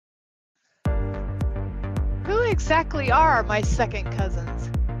Who exactly are my second cousins?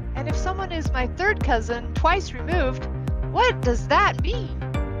 And if someone is my third cousin twice removed, what does that mean?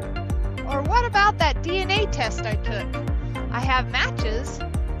 Or what about that DNA test I took? I have matches,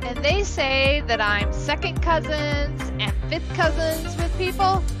 and they say that I'm second cousins and fifth cousins with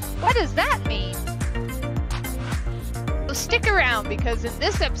people. What does that mean? So stick around, because in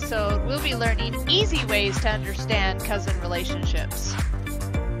this episode, we'll be learning easy ways to understand cousin relationships.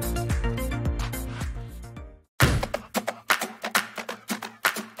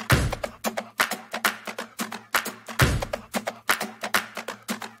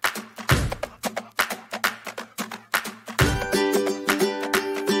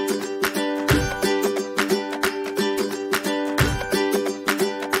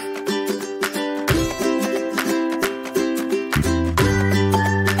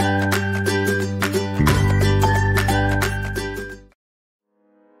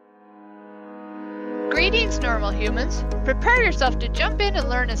 Greetings, normal humans. Prepare yourself to jump in and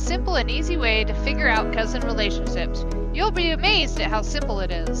learn a simple and easy way to figure out cousin relationships. You'll be amazed at how simple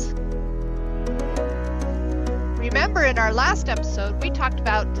it is. Remember, in our last episode, we talked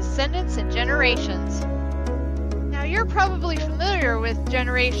about descendants and generations. Now, you're probably familiar with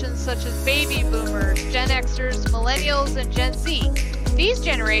generations such as baby boomers, Gen Xers, millennials, and Gen Z. These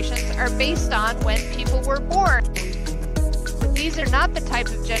generations are based on when people were born. But these are not the type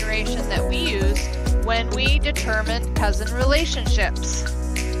of generation that we use when we determine cousin relationships.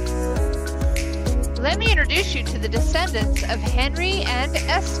 Let me introduce you to the descendants of Henry and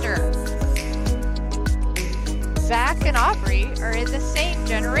Esther. Zach and Aubrey are in the same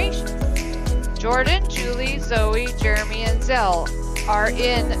generation. Jordan, Julie, Zoe, Jeremy, and Zell are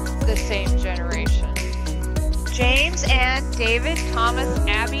in the same generation. James, Ann, David, Thomas,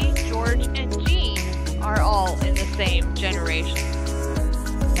 Abby, George, and Jean are all in the same generation.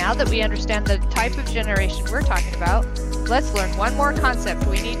 Now that we understand the type of generation we're talking about, let's learn one more concept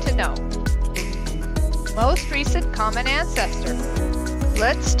we need to know. Most recent common ancestor.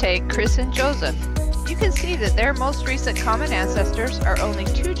 Let's take Chris and Joseph. You can see that their most recent common ancestors are only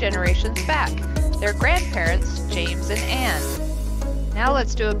 2 generations back. Their grandparents, James and Anne. Now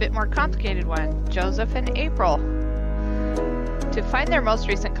let's do a bit more complicated one, Joseph and April. To find their most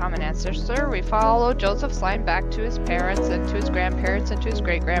recent common ancestor, we follow Joseph's line back to his parents and to his grandparents and to his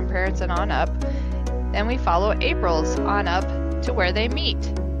great-grandparents and on up. Then we follow April's on up to where they meet,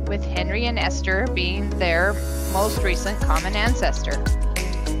 with Henry and Esther being their most recent common ancestor.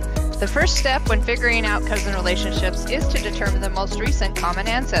 The first step when figuring out cousin relationships is to determine the most recent common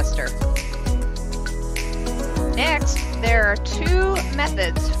ancestor. Next, there are 2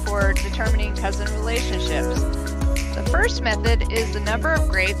 methods for determining cousin relationships. The first method is the number of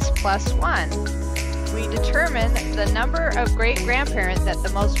greats plus 1. We determine the number of great-grandparent that the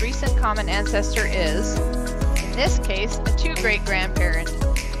most recent common ancestor is, in this case, a 2 great-grandparent.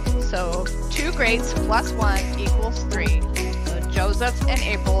 So 2 greats plus 1 equals 3. So Joseph and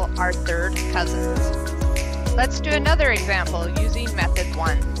April are third cousins. Let's do another example using method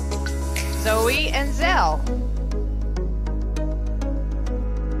 1. Zoe and Zell.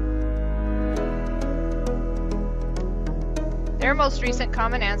 Their most recent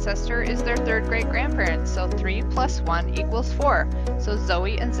common ancestor is their third great-grandparent, so 3 plus 1 equals 4. So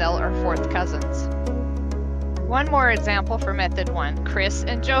Zoe and Zell are fourth cousins. One more example for method 1, Chris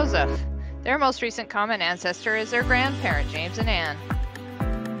and Joseph. Their most recent common ancestor is their grandparent, James and Anne.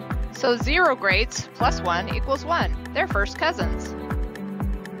 So 0 greats plus 1 equals 1. They're first cousins.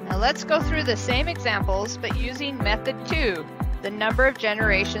 Now let's go through the same examples, but using method 2, the number of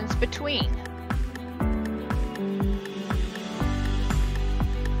generations between.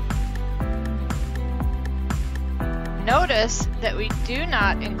 Notice that we do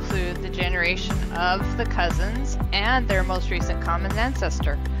not include the generation of the cousins and their most recent common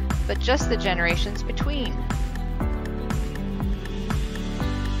ancestor, but just the generations between.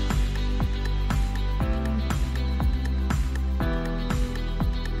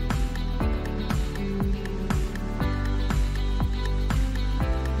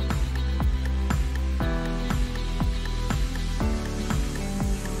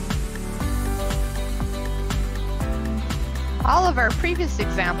 All of our previous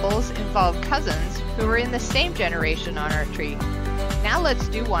examples involve cousins who are in the same generation on our tree. Now let's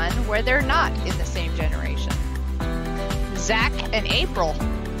do one where they're not in the same generation. Zach and April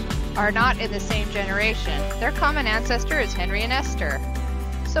are not in the same generation. Their common ancestor is Henry and Esther.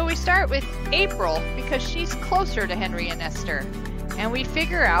 So we start with April because she's closer to Henry and Esther, and we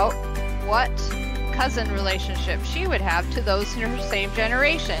figure out what cousin relationship she would have to those in her same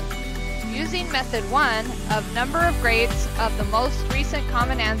generation. Using method 1 of number of greats of the most recent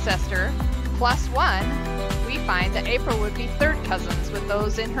common ancestor plus 1, we find that April would be third cousins with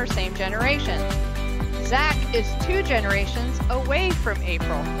those in her same generation. Zach is 2 generations away from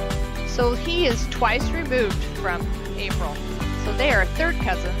April, so he is twice removed from April. So they are third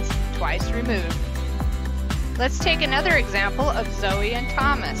cousins twice removed. Let's take another example of Zoe and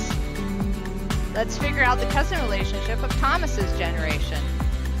Thomas. Let's figure out the cousin relationship of Thomas's generation.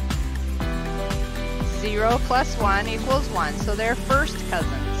 0 plus 1 equals 1, so they're first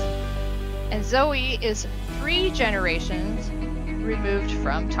cousins. And Zoe is 3 generations removed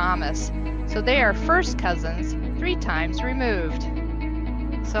from Thomas, so they are first cousins 3 times removed.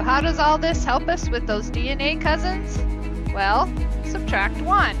 So how does all this help us with those DNA cousins? Well, subtract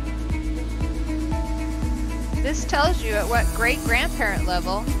 1. This tells you at what great-grandparent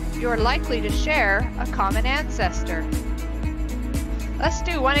level you are likely to share a common ancestor. Let's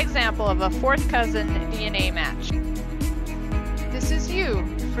do one example of a 4th cousin DNA match. This is you.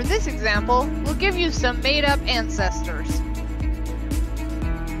 For this example, we'll give you some made-up ancestors.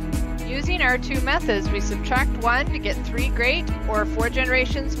 Using our 2 methods, we subtract 1 to get 3 great or 4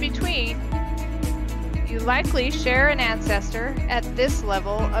 generations between. You likely share an ancestor at this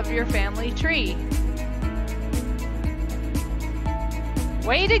level of your family tree.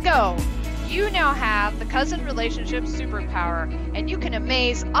 Way to go! You now have the cousin relationship superpower, and you can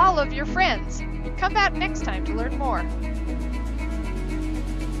amaze all of your friends. Come back next time to learn more.